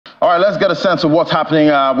right, let's get a sense of what's happening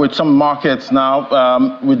with some markets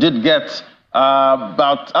now. We did get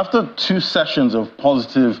about, after 2 sessions of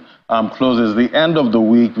positive closes, the end of the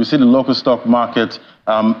week, we see the local stock market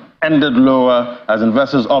ended lower as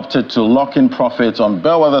investors opted to lock in profits on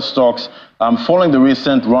bellwether stocks following the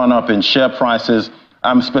recent run-up in share prices.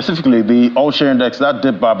 Specifically, the all-share index, that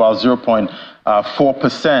dipped by about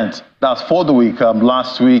 0.4%. That's for the week.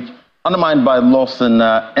 Last week, undermined by loss in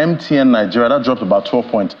MTN Nigeria, that dropped about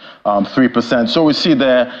 12.3%. So we see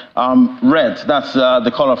there red, that's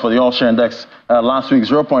the color for the all-share index. Last week,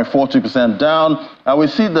 0.42% down. We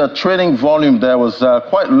see the trading volume there was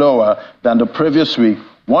quite lower than the previous week,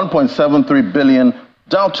 1.73 billion,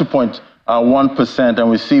 down 2.1%, and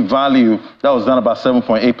we see value that was down about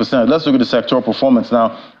 7.8%. Let's look at the sectoral performance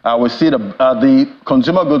now. We see the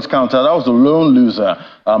consumer goods counter, that was the lone loser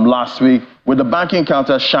last week, with the banking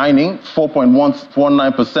counter shining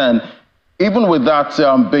 4.19%. Even with that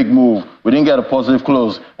big move, we didn't get a positive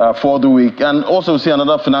close for the week. And also we see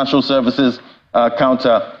another financial services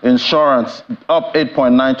counter, insurance, up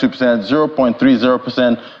 8.92%,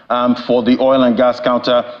 0.30% for the oil and gas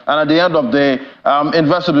counter. And at the end of the day,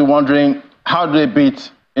 investors will be wondering, how do they beat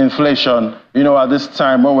inflation? You know, at this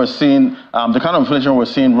time where we're seeing the kind of inflation we're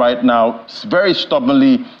seeing right now, it's very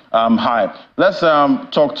stubbornly high. Let's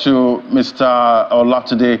talk to Mr.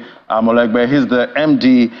 Olatoday Molegbe. He's the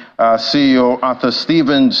MD, CEO, Arthur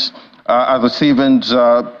Stevens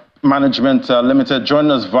Management Limited,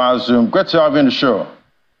 joining us via Zoom. Great to have you on the show.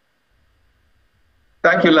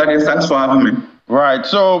 Thank you, Ladies. Thanks for having me. Right.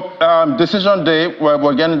 So, decision day,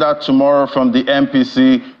 we're getting that tomorrow from the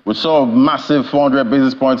MPC. We saw a massive 400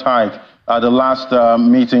 basis points hike at the last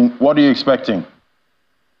meeting. What are you expecting?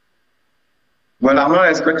 Well, I'm not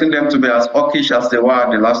expecting them to be as hawkish as they were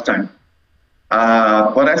the last time.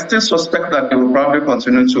 But I still suspect that they will probably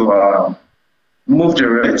continue to move the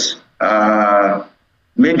rate.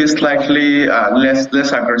 Maybe slightly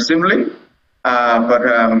less aggressively, but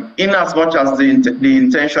in as much as the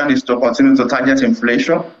intention is to continue to target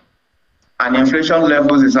inflation, and inflation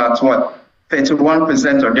levels is at what,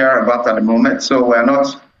 31% or thereabout at the moment. So we're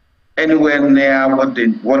not anywhere near what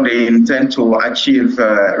they intend to achieve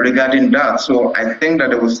regarding that. So I think that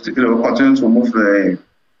they will continue to move the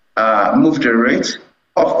rate.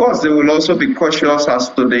 Of course, they will also be cautious as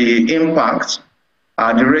to the impact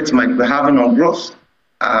the rate might be having on growth.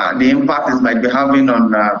 The impact it might be having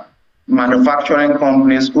on manufacturing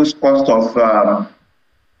companies whose cost of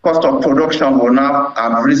production will now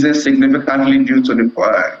have risen significantly due to the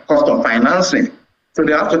cost of financing. So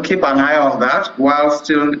they have to keep an eye on that while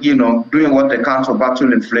still, doing what they can to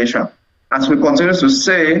battle inflation. As we continue to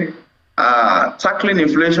say, tackling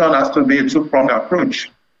inflation has to be a two-pronged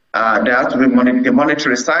approach. There has to be the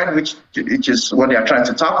monetary side, which is what they are trying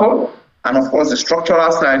to tackle. And of course, the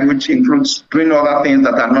structural side, which includes doing other things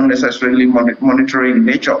that are not necessarily monetary in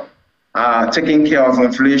nature, taking care of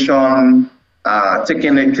inflation,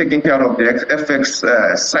 taking care of the FX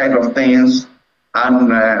side of things,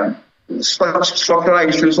 and structural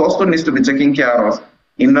issues also needs to be taken care of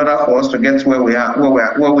in order for us to get where we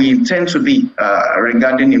intend to be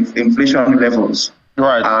regarding inflation levels.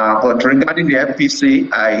 Right. But regarding the FPC,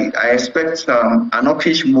 I expect an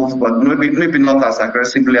hawkish move, but maybe not as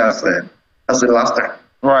aggressively as the last time.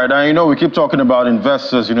 Right, and we keep talking about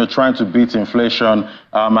investors, trying to beat inflation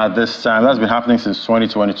at this time. That's been happening since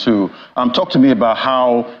 2022. Talk to me about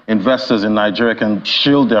how investors in Nigeria can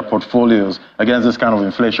shield their portfolios against this kind of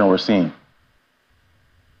inflation we're seeing.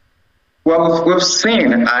 Well, we've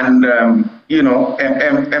seen, and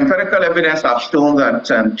empirical evidence have shown that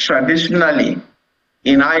traditionally,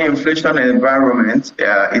 in high inflation environments,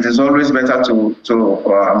 it is always better to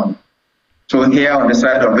err on the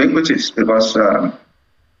side of equities, because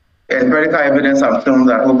empirical evidence have shown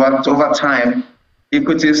that over time,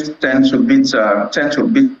 equities tend to beat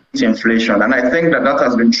inflation, and I think that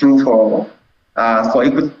has been true for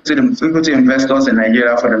equity investors in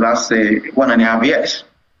Nigeria for the last 1.5 years,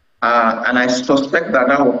 and I suspect that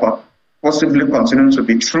will possibly continue to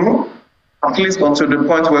be true, at least until the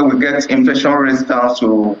point where we get inflation rates down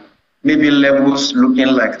to maybe levels looking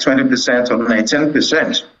like 20% or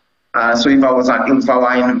 19%. So if I were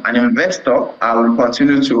an investor, I would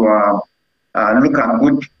continue to look at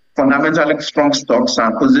good, fundamentally strong stocks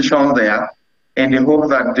and position there in the hope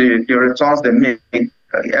that the returns they make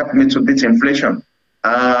help me to beat inflation.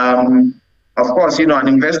 Of course, an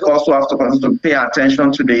investor also has to continue to pay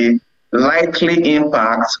attention to the likely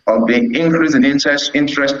impact of the increase in interest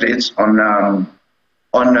rates on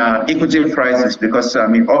equity prices, because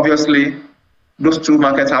obviously those two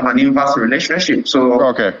markets have an inverse relationship. So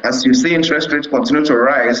as you see interest rates continue to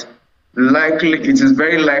rise, it is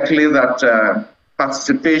very likely that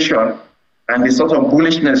participation and the sort of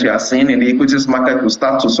bullishness you are seeing in the equities market will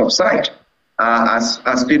start to subside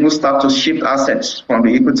as people start to shift assets from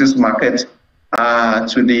the equities market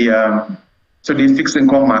to the fixed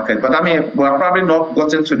income market. But I mean, we're probably not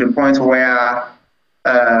gotten to the point where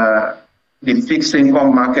the fixed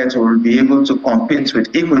income market will be able to compete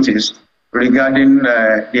with equities regarding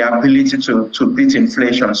the ability to beat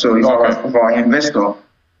inflation. So if for our investor,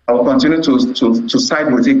 I will continue to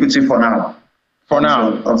side with equity for now.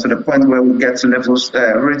 Until the point where we get to levels,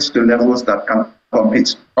 reach the levels that can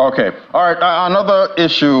compete. Okay. All right. Another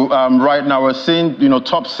issue right now, we're seeing,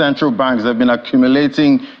 top central banks have been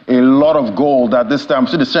accumulating a lot of gold at this time.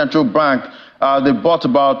 So the central bank,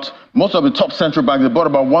 most of the top central banks, they bought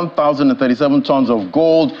about 1,037 tons of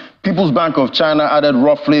gold. People's Bank of China added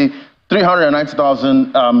roughly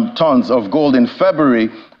 390,000 tons of gold in February,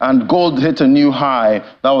 and gold hit a new high.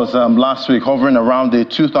 That was last week, hovering around the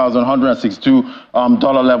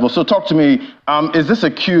 $2,162 level. So talk to me, is this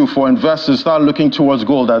a cue for investors to start looking towards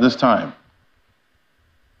gold at this time?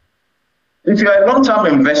 If you're a long-term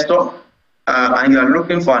investor and you're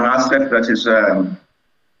looking for an asset that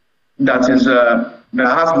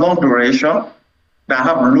has long duration, that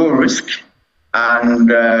have low risk, and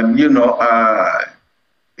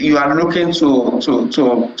you are looking to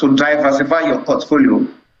diversify your portfolio,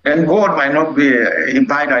 then gold might not be a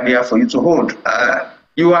bad idea for you to hold.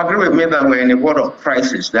 You agree with me that we're in a world of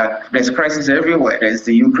crisis, that there's crisis everywhere. There's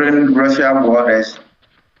the Ukraine-Russia war,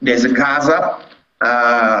 there's Gaza.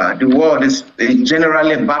 The world is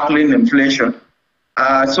generally battling inflation.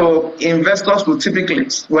 So investors will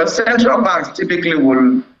central banks typically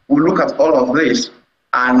will look at all of this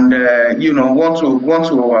and want to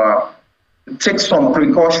take some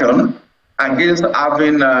precaution against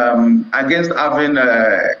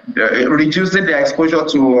reducing their exposure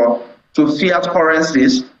to fiat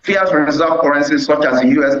currencies, fiat reserve currencies such as the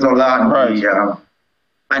US dollar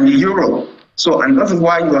and the euro. So, and that is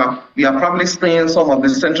why you are probably seeing some of the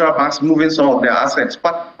central banks moving some of their assets,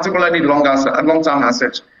 particularly long-term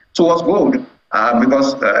assets, towards gold,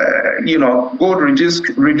 because gold reduce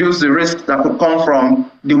the risk that could come from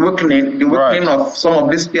the weakening of some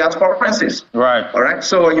of these fiat currencies. Right. All right.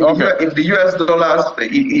 So if the US dollar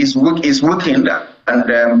is weakened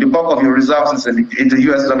and the bulk of your reserves is in the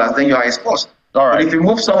US dollars, then you are exposed. All right. But if you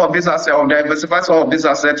move some of these assets or diversify some of these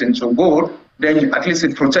assets into gold, then at least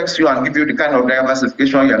it protects you and gives you the kind of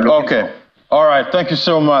diversification you're looking for. All right. Thank you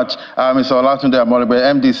so much, Mr. Olatunde Amolibe,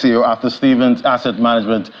 MD CEO Arthur Stevens Asset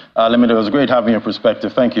Management Limited. It was great having your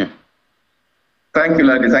perspective. Thank you. Thank you,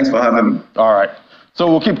 Lady. Thanks for having me. All right. So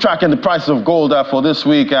we'll keep tracking the price of gold for this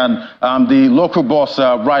week and the local boss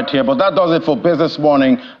right here. But that does it for Business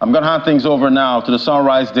Morning. I'm going to hand things over now to the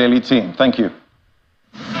Sunrise Daily team. Thank you.